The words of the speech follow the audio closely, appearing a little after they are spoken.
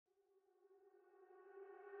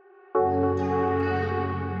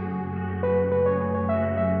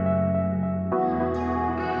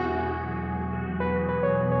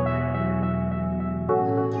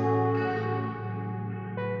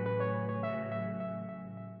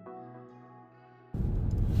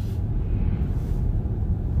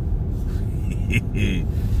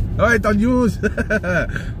Alright, on yours.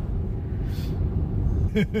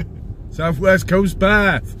 Southwest Coast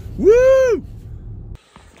Path. Woo!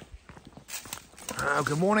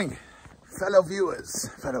 Good morning, fellow viewers,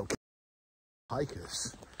 fellow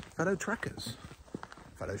hikers, fellow trekkers,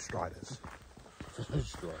 fellow striders.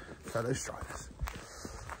 Fellow striders.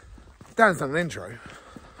 Dan's done an intro.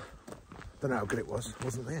 Don't know how good it was.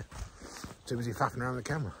 Wasn't there. Too busy faffing around the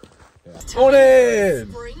camera. Yeah.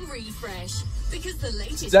 Morning! Spring refresh, because the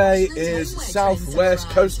latest Today is Southwest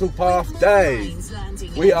Coastal Path Day.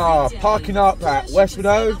 We are parking up at Westwood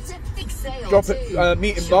Ho,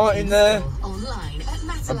 meeting Martin there,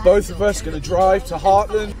 and both of us are going to drive to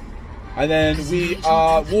Heartland, and then we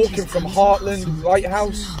are walking from Heartland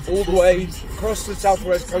Lighthouse all the way across the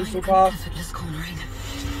Southwest Coastal Path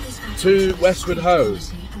to Westwood Ho.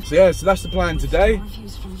 So yeah, so that's the plan today.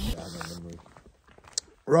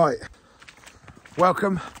 Right,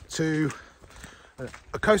 welcome to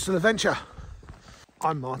a coastal adventure.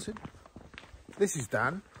 I'm Martin, this is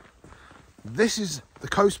Dan, this is the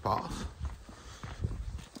Coast Path,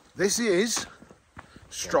 this is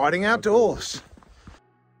Striding Outdoors.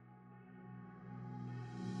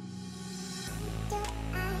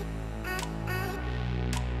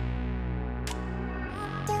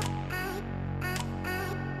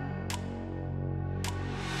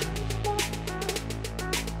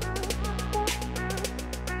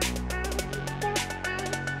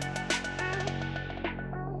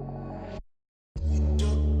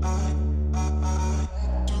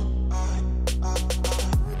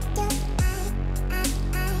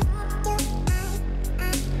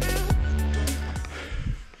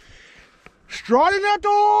 Striding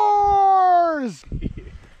Outdoors!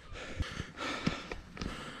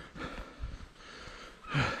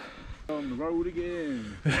 On the road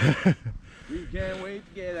again. We can't wait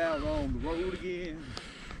to get out on the road again.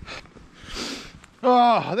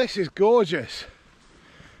 Oh, this is gorgeous.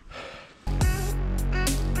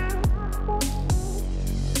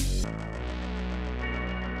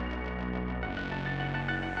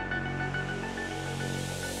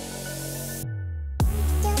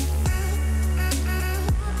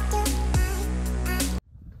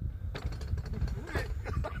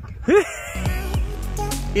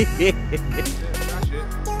 That's it.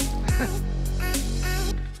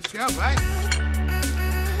 Let's go, mate.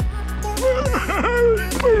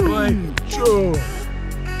 Sure.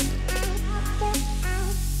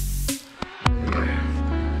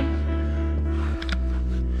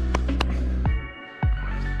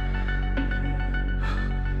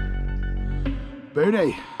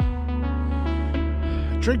 Booty.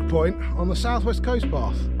 A trig point on the Southwest Coast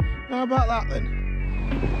Path. How about that then?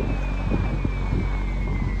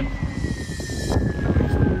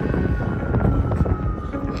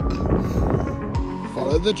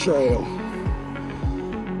 Follow the trail.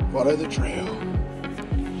 Follow the trail.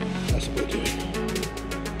 That's what we're doing.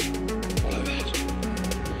 Follow that.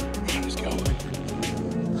 Right, let's go.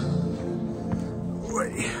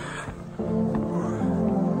 Wait.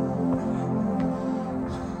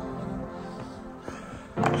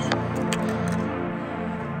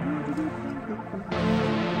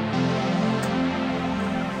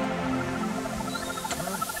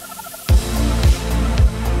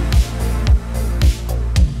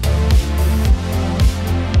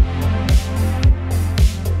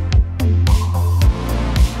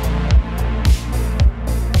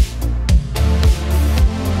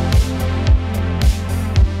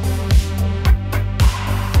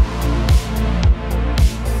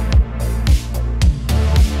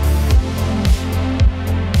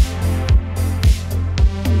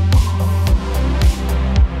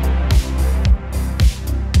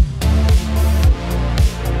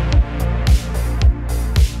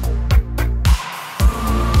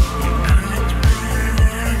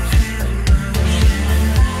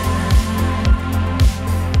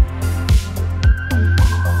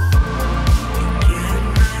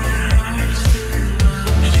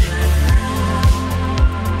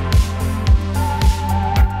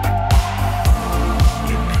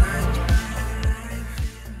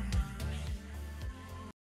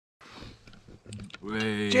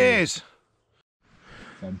 Cheers!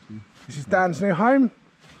 Empty. This is Dan's new home.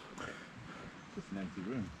 Just an empty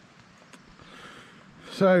room.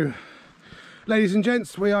 So, ladies and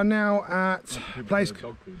gents, we are now at a place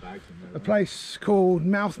called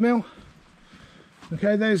Mouth Mill.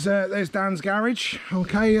 Okay, there's Dan's garage.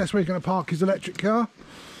 Okay, that's where he's going to park his electric car.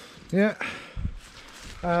 Yeah.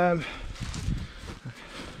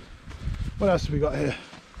 What else have we got here?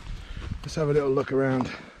 Let's have a little look around.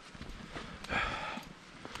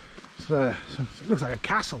 So, it looks like a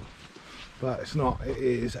castle. but it's not. It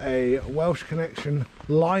is a Welsh Connection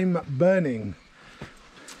lime burning.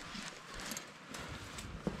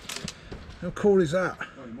 How cool is that?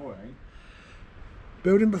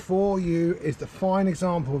 Building before you is the fine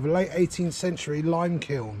example of a late 18th century lime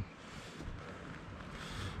kiln.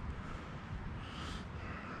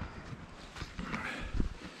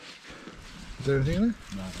 Is there anything in there?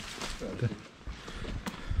 No. Okay.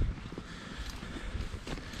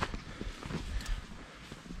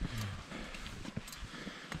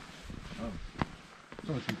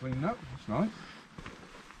 Oh, it's been cleaned up. That's nice.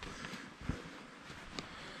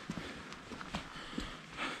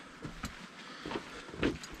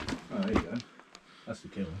 Oh, there you go. That's the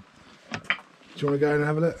kiln. Do you want to go and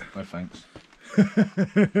have a look? No thanks. That's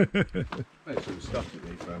all the stuff that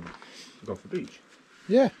we've got off the beach.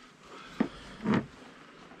 Yeah.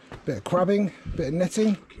 Bit of crabbing, bit of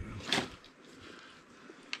netting.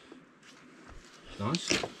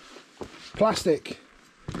 Nice. Plastic.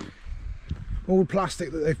 All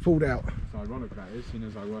plastic that they've pulled out. It's ironic that is, seeing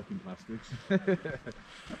as I work in plastics.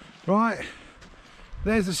 Right.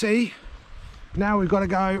 There's the sea. Now we've got to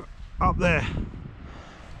go up there.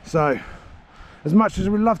 So, as much as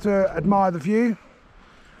we'd love to admire the view,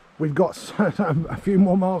 we've got a few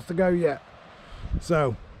more miles to go yet.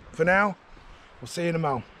 So, for now, we'll see you in a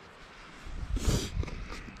moment.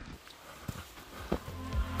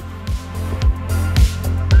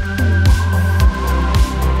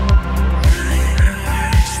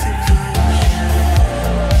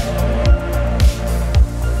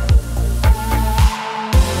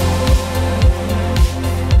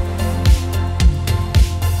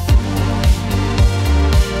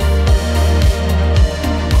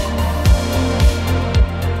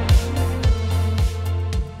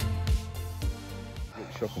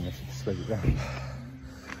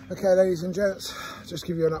 Okay, ladies and gents, just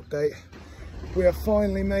give you an update. We have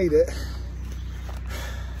finally made it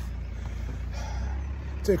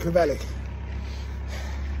to Clovelly.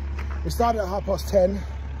 We started at 10:30.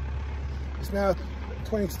 It's now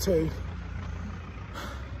 20 to 2,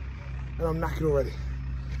 and I'm knackered already.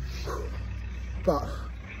 But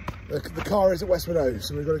the car is at Westwood O,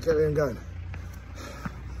 so we've got to get in and going.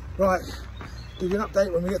 Right, give you an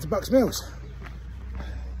update when we get to Bucks Mills.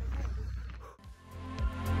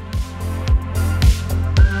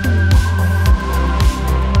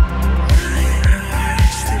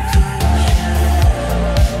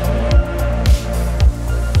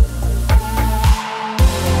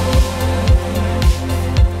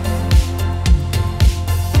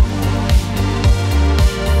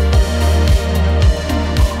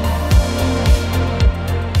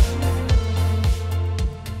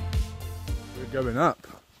 Going up.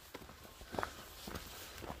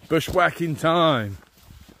 Bushwhacking time.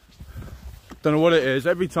 Don't know what it is.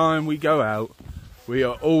 Every time we go out, we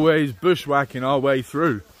are always bushwhacking our way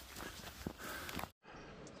through.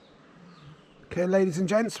 Okay, ladies and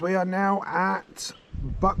gents, we are now at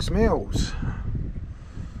Bucks Mills.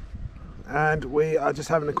 And we are just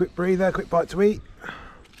having a quick breather, quick bite to eat,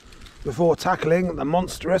 before tackling the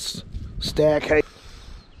monstrous staircase.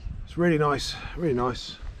 It's really nice, really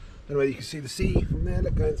nice. I don't know whether you can see the sea from there,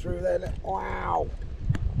 look, going through there, look. Wow,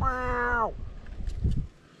 wow.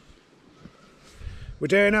 We're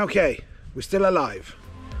doing okay, we're still alive.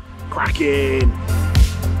 Cracking.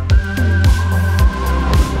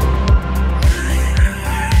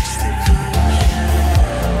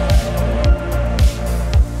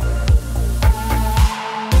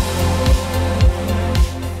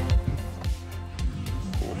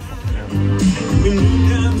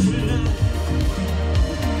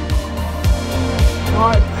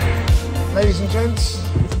 Ladies and gents,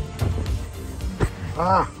 what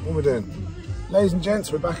are we doing? Ladies and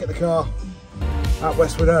gents, we're back at the car at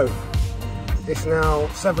Westwood O. It's now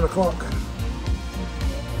 7 o'clock.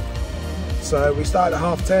 So we started at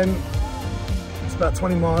 10:30. It's about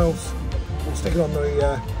 20 miles. We'll stick it on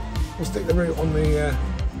the we'll stick the route on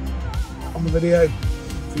the video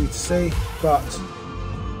for you to see. But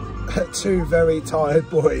two very tired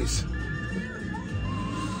boys.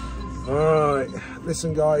 Alright,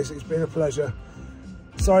 listen guys, it's been a pleasure.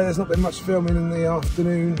 Sorry there's not been much filming in the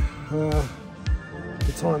afternoon.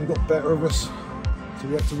 The time got better of us, so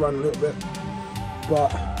we had to run a little bit. But,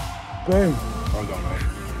 boom. Well done, mate.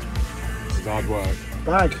 This is hard work.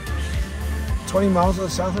 Bag. 20 miles of the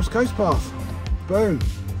South West Coast Path. Boom.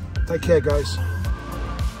 Take care guys.